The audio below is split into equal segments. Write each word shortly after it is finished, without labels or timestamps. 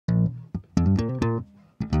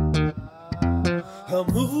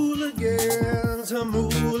Jamuligans,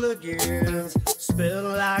 spell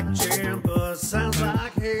like jam, but sounds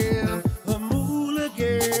like ham.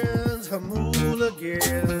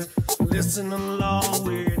 Jamuligans, listen along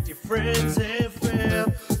with your friends and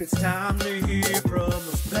fam. It's time to hear from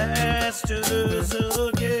the pastors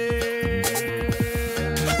again.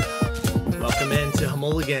 Welcome into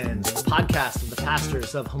Jamuligans, the podcast of the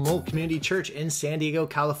pastors of Jamul Community Church in San Diego,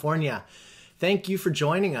 California. Thank you for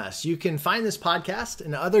joining us. You can find this podcast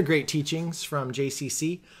and other great teachings from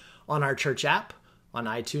JCC on our church app, on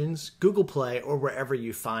iTunes, Google Play, or wherever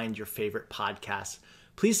you find your favorite podcasts.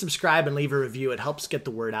 Please subscribe and leave a review. It helps get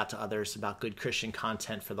the word out to others about good Christian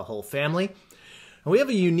content for the whole family. And we have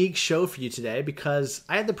a unique show for you today because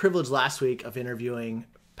I had the privilege last week of interviewing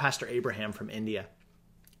Pastor Abraham from India.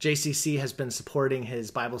 JCC has been supporting his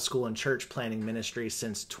Bible school and church planning ministry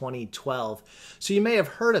since 2012, so you may have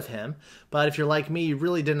heard of him, but if you're like me, you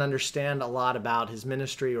really didn't understand a lot about his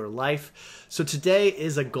ministry or life, so today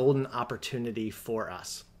is a golden opportunity for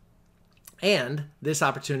us. And this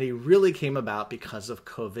opportunity really came about because of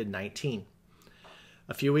COVID-19.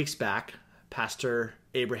 A few weeks back, Pastor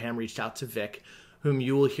Abraham reached out to Vic, whom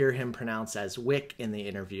you will hear him pronounce as Wick in the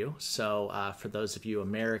interview, so for those of you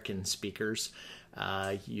American speakers,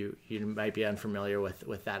 you might be unfamiliar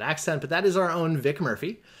with that accent, but that is our own Vic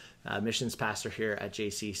Murphy, missions pastor here at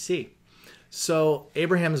JCC. So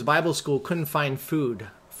Abraham's Bible school couldn't find food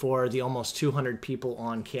for the almost 200 people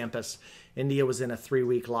on campus. India was in a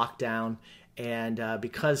 3-week lockdown, and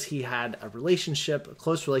because he had a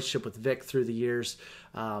close relationship with Vic through the years,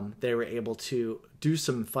 they were able to do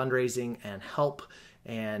some fundraising and help,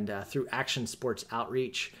 and through Action Sports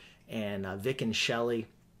Outreach and Vic and Shelley,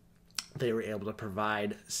 they were able to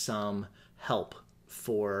provide some help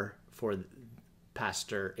for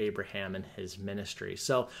Pastor Abraham and his ministry.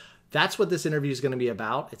 So that's what this interview is going to be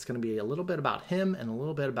about. It's going to be a little bit about him and a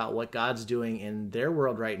little bit about what God's doing in their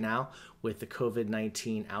world right now with the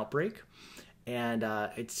COVID-19 outbreak. And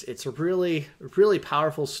it's a really, really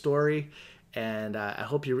powerful story. And I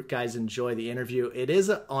hope you guys enjoy the interview. It's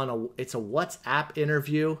a WhatsApp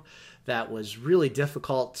interview that was really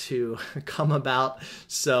difficult to come about.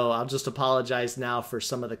 So I'll just apologize now for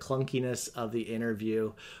some of the clunkiness of the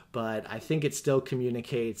interview, but I think it still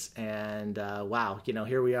communicates. And wow,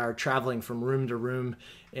 here we are traveling from room to room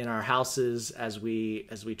in our houses as we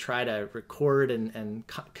try to record and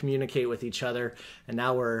communicate with each other. And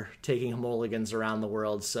now we're taking Jamuligans around the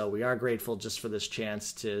world. So we are grateful just for this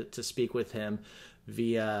chance to speak with him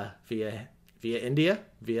via India,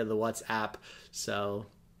 via the WhatsApp. So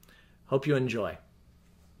hope you enjoy.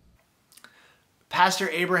 Pastor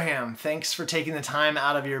Abraham, thanks for taking the time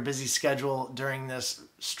out of your busy schedule during this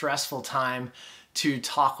stressful time to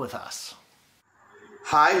talk with us.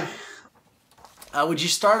 Hi. Would you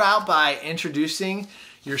start out by introducing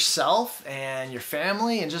yourself and your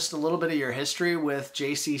family and just a little bit of your history with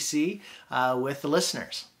JCC with the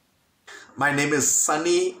listeners? My name is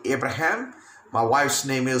Sunny Abraham. My wife's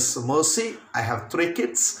name is Mercy. I have 3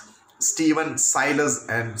 kids, Stephen, Silas,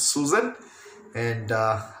 and Susan. And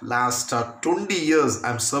last 20 years,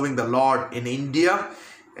 I'm serving the Lord in India.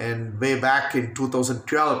 And way back in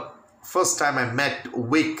 2012, first time I met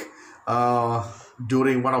Vic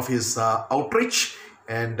during one of his outreach.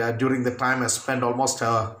 And during the time, I spent almost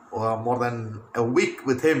more than a week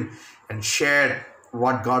with him and shared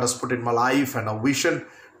what God has put in my life and a vision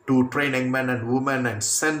to train young men and women and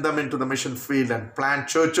send them into the mission field and plant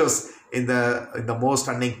churches in the most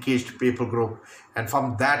unengaged people group. And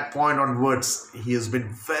from that point onwards, he has been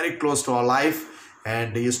very close to our life,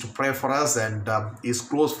 and he used to pray for us. And his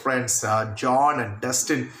close friends, John and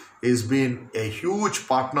Dustin, has been a huge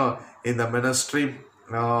partner in the ministry.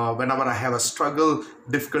 Whenever I have a struggle,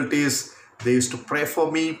 difficulties, they used to pray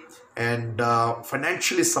for me and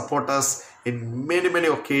financially support us in many, many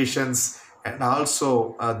occasions. And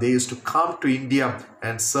also they used to come to India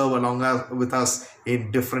and serve along with us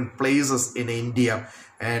in different places in India.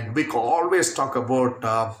 And we always talk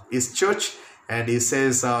about his church, and he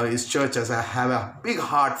says his church has have a big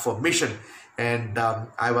heart for mission. And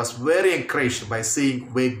I was very encouraged by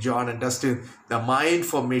seeing Vic, John, and Dustin, the mind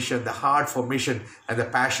for mission, the heart for mission, and the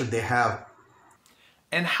passion they have.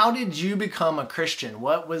 And how did you become a Christian?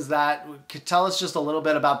 What was that? Tell us just a little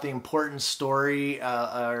bit about the important story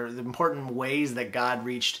or the important ways that God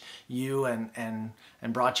reached you and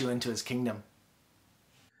brought you into his kingdom.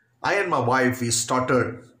 I and my wife, we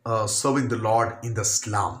started serving the Lord in the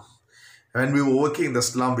slum. When we were working in the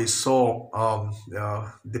slum, we saw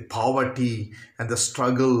the poverty and the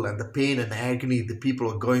struggle and the pain and agony the people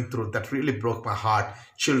were going through. That really broke my heart.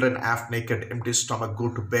 Children half naked, empty stomach,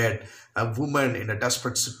 go to bed. A woman in a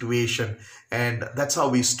desperate situation. And that's how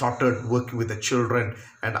we started working with the children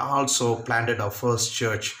and also planted our first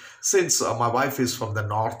church. Since my wife is from the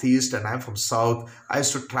northeast and I'm from south, I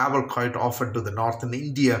used to travel quite often to the northern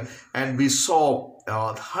India, and we saw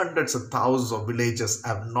hundreds of thousands of villages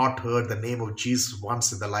have not heard the name of Jesus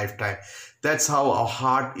once in their lifetime. That's how our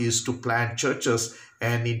heart is to plant churches.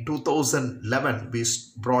 And in 2011, we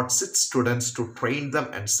brought 6 students to train them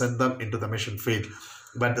and send them into the mission field.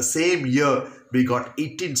 But the same year, we got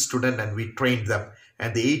 18 students and we trained them.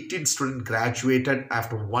 And the 18 students graduated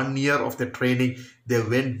after 1 year of the training. They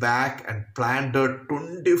went back and planted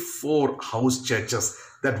 24 house churches.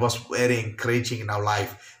 That was very encouraging in our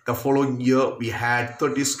life. The following year, we had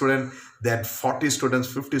 30 students, then 40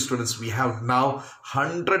 students, 50 students. We have now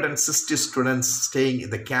 160 students staying in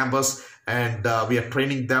the campus, and we are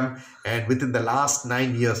training them. And within the last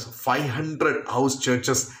 9 years, 500 house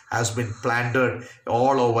churches has been planted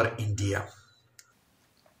all over India.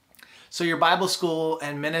 So your Bible school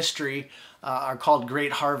and ministry are called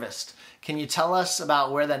Great Harvest. Can you tell us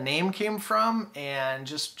about where the name came from and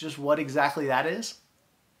just what exactly that is?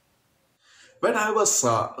 When I was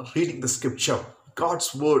reading the scripture,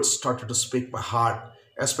 God's words started to speak my heart,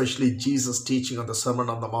 especially Jesus' teaching on the Sermon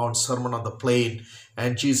on the Mount, Sermon on the Plain,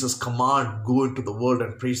 and Jesus' command, go into the world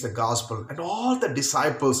and preach the gospel. And all the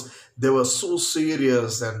disciples, they were so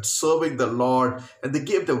serious and serving the Lord, and they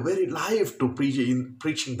gave their very life to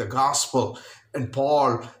preaching the gospel. And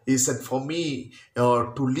Paul, he said, for me,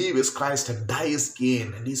 to live is Christ and die is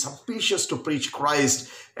gain. And he's ambitious to preach Christ.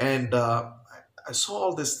 And I saw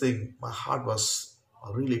all this thing. My heart was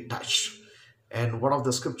really touched. And one of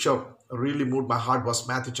the scripture really moved my heart was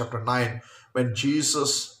Matthew chapter 9. When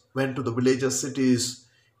Jesus went to the villages, cities,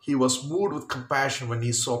 he was moved with compassion when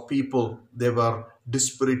he saw people. They were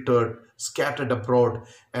dispirited, scattered abroad.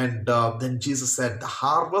 And then Jesus said, the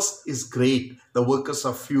harvest is great. The workers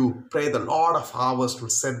are few. Pray the Lord of harvest will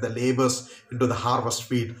send the laborers into the harvest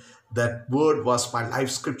field. That word was my life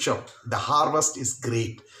scripture. The harvest is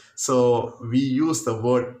great. So we use the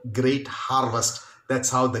word great harvest. That's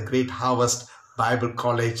how the Great Harvest Bible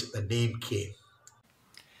College, the name came.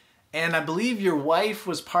 And I believe your wife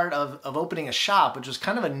was part of opening a shop, which was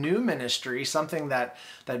kind of a new ministry, something that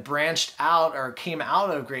branched out or came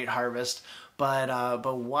out of Great Harvest. But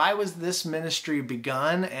why was this ministry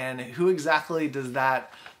begun, and who exactly does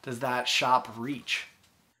that shop reach?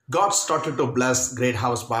 God started to bless Great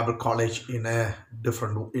Harvest Bible College in a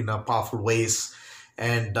powerful ways.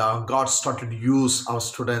 And God started to use our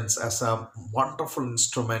students as a wonderful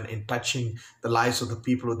instrument in touching the lives of the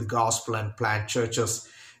people with the gospel and plant churches.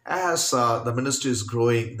 As the ministry is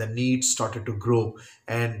growing, the needs started to grow,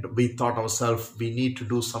 and we thought ourselves, we need to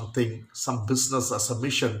do something, some business as a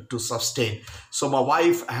mission to sustain. So my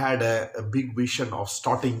wife had a big vision of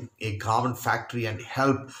starting a garment factory and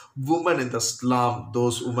help women in the slum,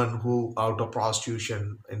 those women who out of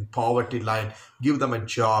prostitution, in poverty line, give them a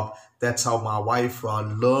job. That's how my wife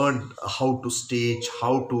learned how to stage,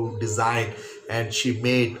 how to design, and she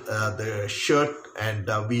made the shirt. And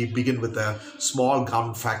we begin with a small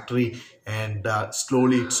garment factory, and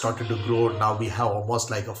slowly it started to grow. Now we have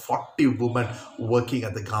almost like a 40 women working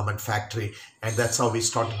at the garment factory, and that's how we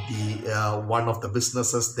started the one of the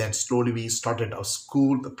businesses. Then slowly we started our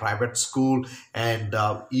school, the private school, and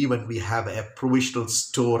even we have a provisional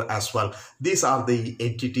store as well. These are the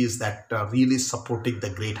entities that are really supporting the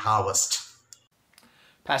Great Harvest.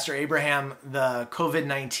 Pastor Abraham, the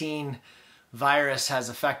COVID-19 virus has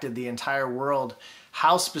affected the entire world.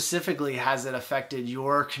 How specifically has it affected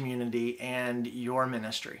your community and your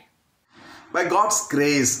ministry? By God's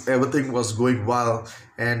grace, everything was going well,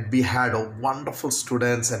 and we had a wonderful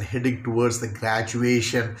students and heading towards the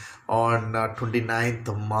graduation on 29th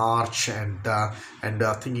of March, and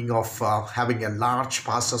thinking of having a large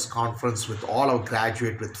pastors conference with all our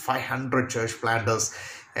graduates, with 500 church planters,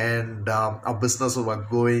 and our businesses were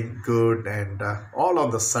going good. And all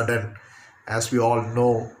of a sudden, as we all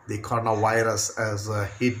know, the coronavirus has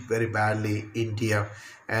hit very badly India,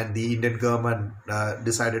 and the Indian government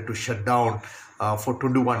decided to shut down for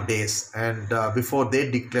 21 days. And before they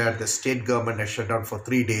declared, the state government has shut down for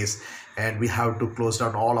 3 days, and we have to close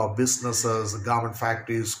down all our businesses, garment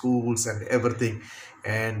factories, schools, and everything.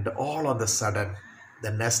 And all of a sudden,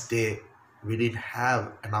 the next day, we didn't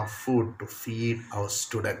have enough food to feed our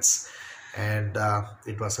students, and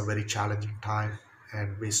it was a very challenging time.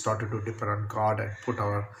 And we started to depend on God and put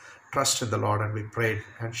our trust in the Lord, and we prayed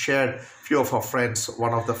and shared. Few of our friends,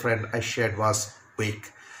 one of the friend I shared was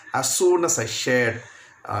weak. As soon as I shared,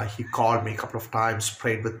 he called me a couple of times,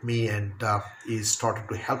 prayed with me, and he started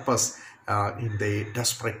to help us in the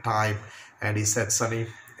desperate time. And he said, Sonny,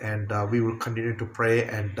 and we will continue to pray,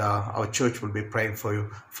 and our church will be praying for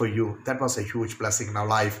you. That was a huge blessing in our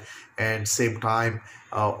life. And same time,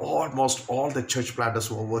 almost all the church planters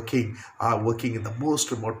who are working in the most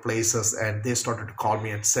remote places, and they started to call me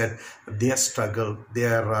and said their struggle,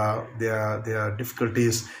 their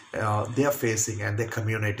difficulties they are facing, and their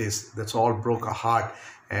communities. That's all broke our heart,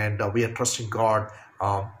 and we are trusting God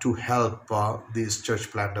to help these church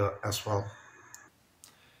planter as well.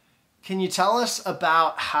 Can you tell us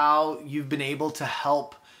about how you've been able to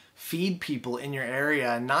help feed people in your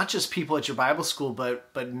area, not just people at your Bible school,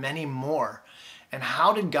 but many more? And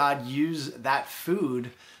how did God use that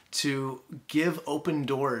food to give open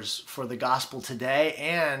doors for the gospel today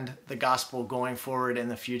and the gospel going forward in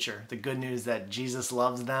the future? The good news that Jesus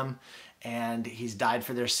loves them and he's died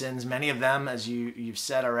for their sins. Many of them, as you've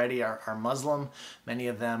said already, are Muslim. Many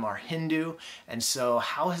of them are Hindu. And so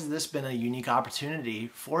how has this been a unique opportunity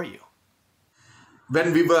for you?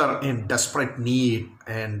 When we were in desperate need,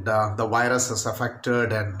 and the virus has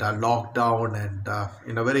affected, and lockdown, and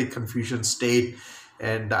in a very confusion state,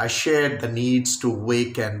 and I shared the needs to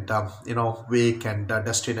Wake and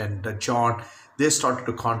Dustin and John. They started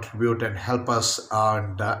to contribute and help us,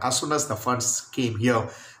 and as soon as the funds came here,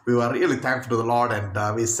 we were really thankful to the Lord,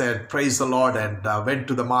 and we said praise the Lord, and went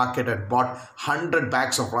to the market and bought 100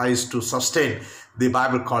 bags of rice to sustain the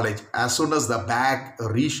Bible college. As soon as the bag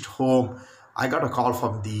reached home, I got a call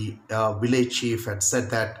from the village chief and said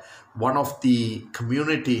that one of the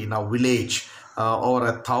community in our village,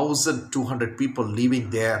 over 1,200 people living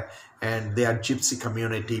there, and they are gypsy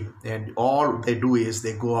community, and all they do is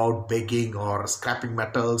they go out begging or scrapping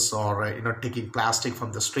metals or taking plastic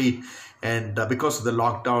from the street. And because of the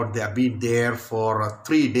lockdown, they have been there for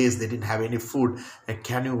 3 days. They didn't have any food. And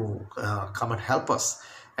can you come and help us?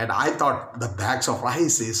 And I thought the bags of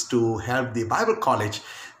rice is to help the Bible college.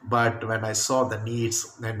 But when I saw the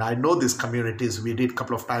needs, and I know these communities, we did a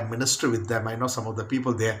couple of times ministry with them. I know some of the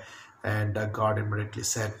people there, and God immediately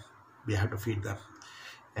said, we have to feed them.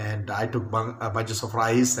 And I took bunches of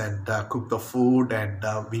rice and cooked the food, and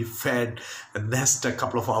we fed the next a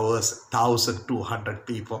couple of hours, 1,200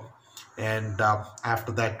 people. And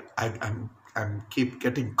after that, I'm keep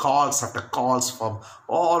getting calls after calls from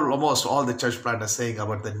almost all the church planters saying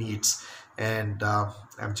about the needs. And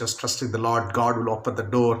I'm just trusting the Lord. God will open the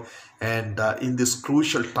door, and in this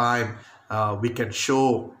crucial time, we can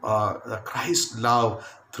show Christ's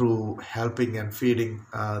love through helping and feeding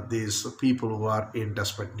these people who are in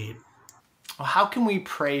desperate need. Well, how can we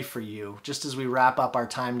pray for you, just as we wrap up our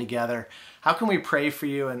time together? How can we pray for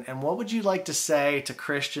you, and what would you like to say to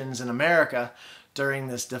Christians in America during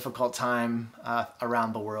this difficult time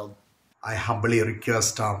around the world? I humbly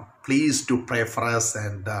request, please do pray for us,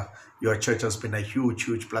 and your church has been a huge,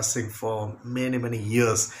 huge blessing for many, many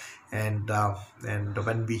years. And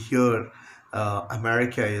when we hear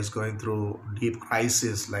America is going through deep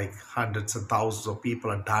crisis, like hundreds and thousands of people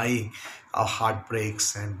are dying, our heart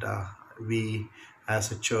breaks. And we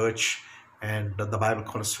as a church and the Bible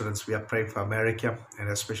College students, we are praying for America, and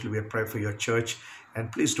especially we are praying for your church.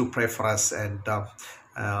 And please do pray for us, and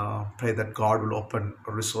pray that God will open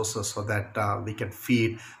resources so that we can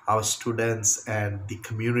feed our students and the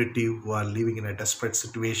community who are living in a desperate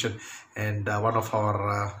situation. And one of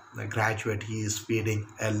our graduate, he is feeding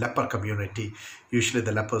a leper community. Usually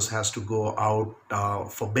the lepers has to go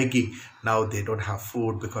out for begging. Now they don't have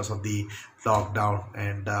food because of the lockdown,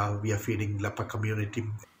 and we are feeding leper community.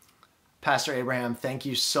 Pastor Abraham, thank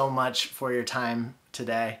you so much for your time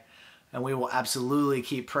today. And we will absolutely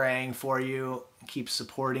keep praying for you, keep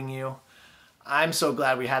supporting you. I'm so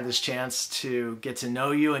glad we had this chance to get to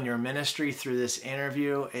know you and your ministry through this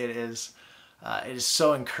interview. It is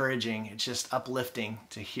so encouraging. It's just uplifting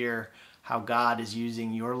to hear how God is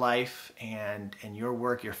using your life and your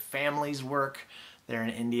work, your family's work there in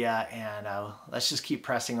India. And let's just keep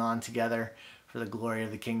pressing on together for the glory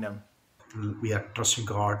of the kingdom. We are trusting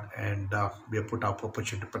God, and we have put our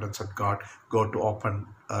perpetual dependence on God to open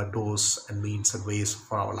doors and means and ways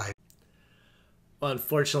for our life. Well,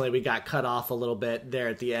 unfortunately, we got cut off a little bit there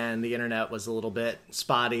at the end. The internet was a little bit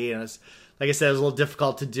spotty, and like I said, it was a little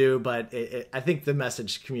difficult to do, but I think the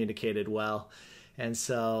message communicated well. And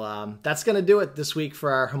so that's going to do it this week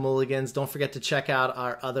for our Jamuligans. Don't forget to check out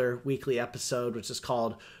our other weekly episode, which is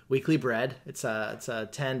called Weekly Bread. It's a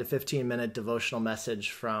 10 to 15 minute devotional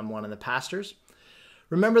message from one of the pastors.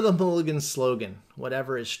 Remember the Jamuligans slogan: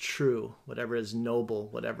 whatever is true, whatever is noble,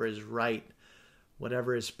 whatever is right,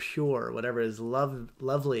 whatever is pure, whatever is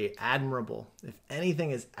lovely, admirable, if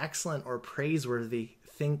anything is excellent or praiseworthy,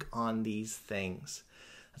 think on these things.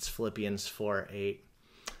 That's Philippians 4:8.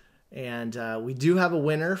 And we do have a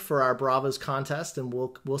winner for our Bravos contest, and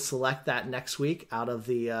we'll select that next week out of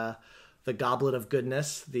the goblet of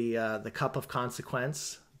goodness, the cup of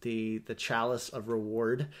consequence, the chalice of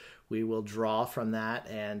reward. We will draw from that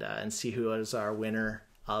and see who is our winner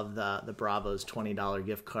of the Bravos $20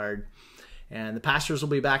 gift card. And the pastors will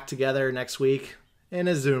be back together next week in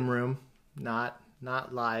a Zoom room, not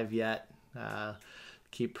live yet.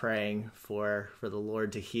 Keep praying for the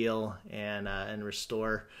Lord to heal and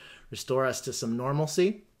restore us to some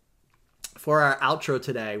normalcy. For our outro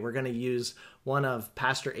today, we're going to use one of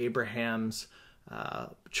Pastor Abraham's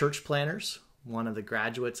church planners, one of the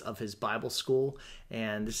graduates of his Bible school,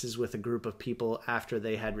 and this is with a group of people after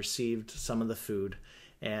they had received some of the food.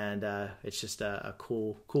 And it's just a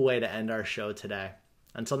cool way to end our show today.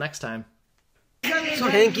 Until next time. So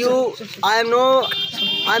thank you. I'm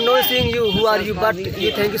not seeing you. Who are you? But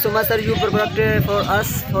you, thank you so much, sir. You prepared for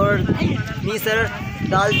us, for me, sir.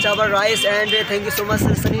 Dal, chawal, rice, and thank you so much,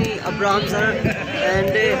 sir. Sunny, Abraham, sir,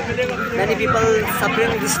 and many people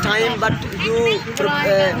suffering this time, but you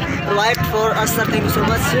provide for us, sir. Thank you so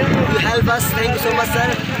much. You help us. Thank you so much,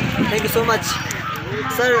 sir. Thank you so much,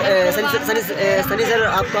 sir. Sunny, sir,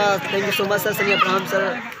 आपका thank you so much, sir. Sunny, Abraham,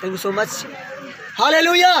 sir. Thank you so much.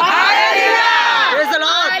 Hallelujah! Hallelujah! Praise the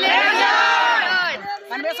Lord!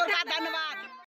 Hallelujah!